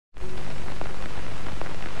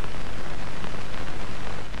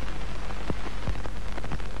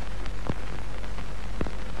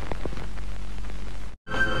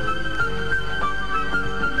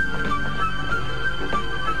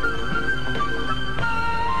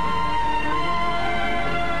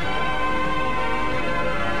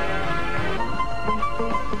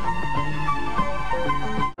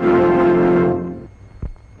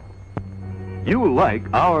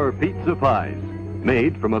like our pizza pies,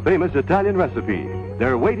 made from a famous Italian recipe.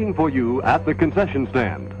 They're waiting for you at the concession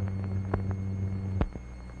stand.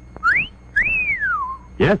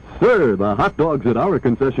 Yes, sir, the hot dogs at our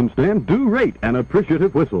concession stand do rate an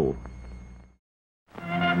appreciative whistle.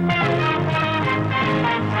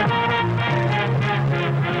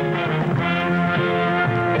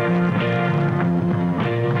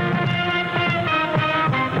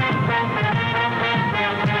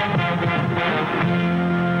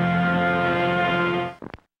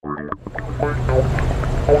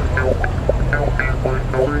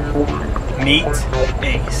 Meet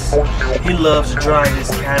Ace. He loves to drive his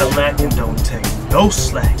Cadillac and don't take no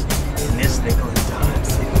slack in this nickel and dime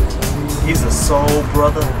city. He's a soul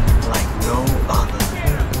brother like no other.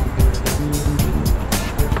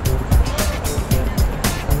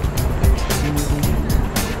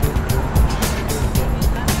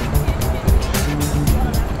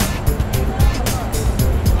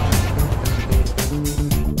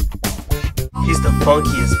 He's the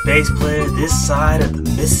funkiest bass player this side of the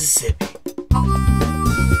Mississippi.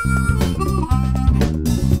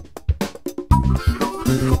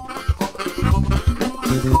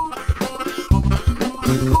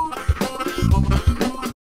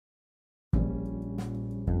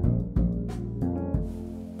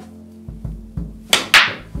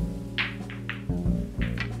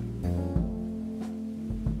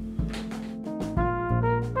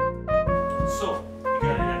 So, you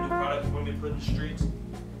got any new products you want me to put in the streets?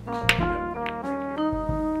 I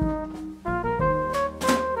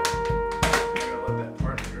gotta let that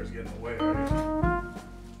part of yours get in the way, right?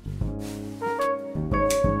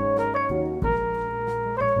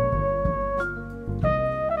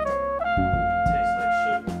 Tastes like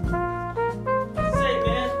sugar. Say,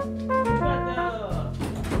 man, you got that,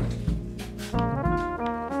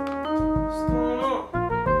 what's going on?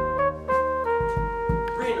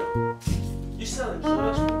 Reno, you selling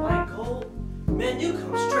drugs for white gold? Man, you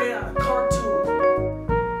come straight out of cartoon.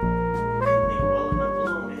 You couldn't leave well enough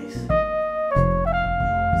alone, Ace.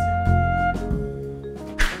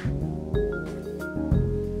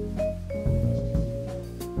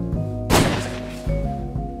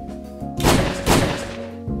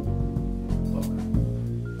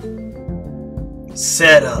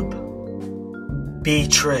 Set up.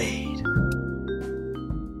 Betrayed.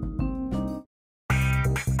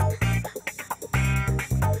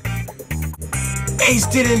 Ace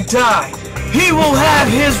didn't die. He will have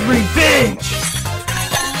his revenge.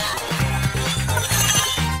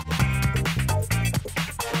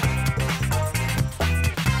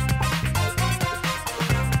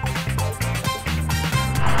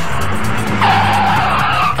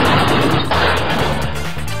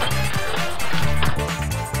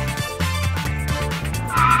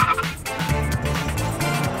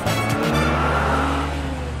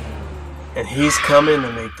 And he's coming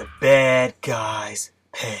to make the bad guys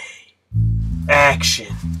pay.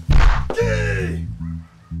 Action. Yay!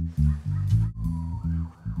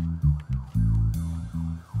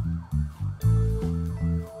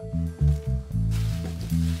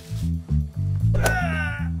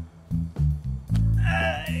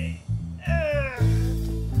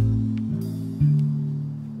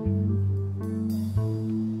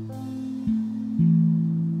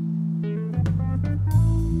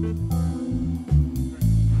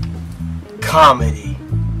 Comedy.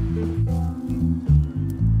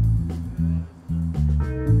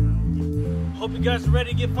 Hope you guys are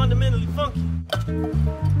ready to get fundamentally funky.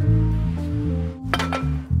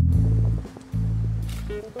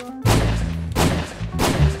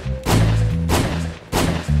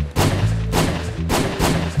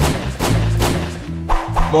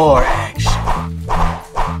 More action.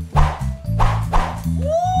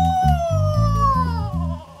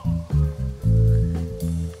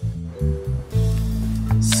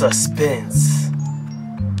 Suspense.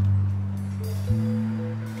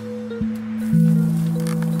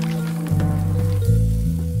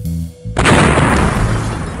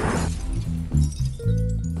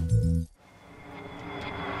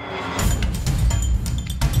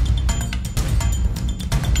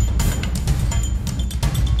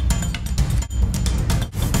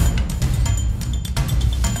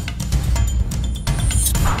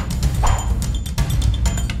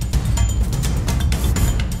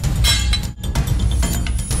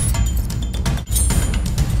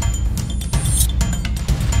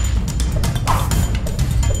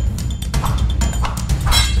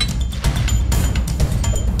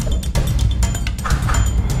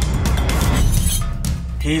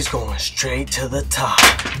 He's going straight to the top.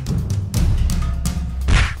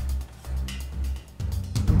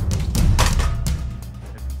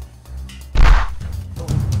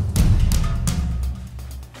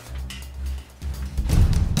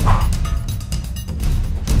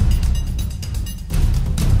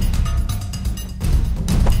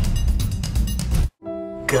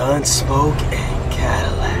 gun smoke and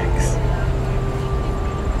Cadillacs.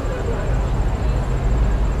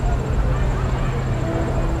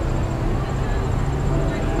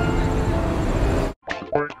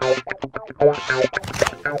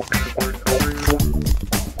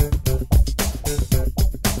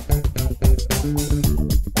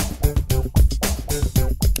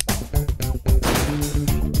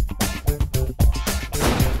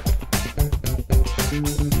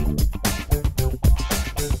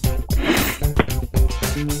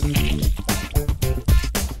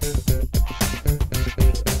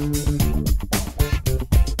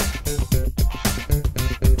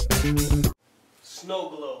 Snow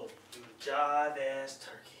globe, you jive ass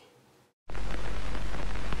turkey.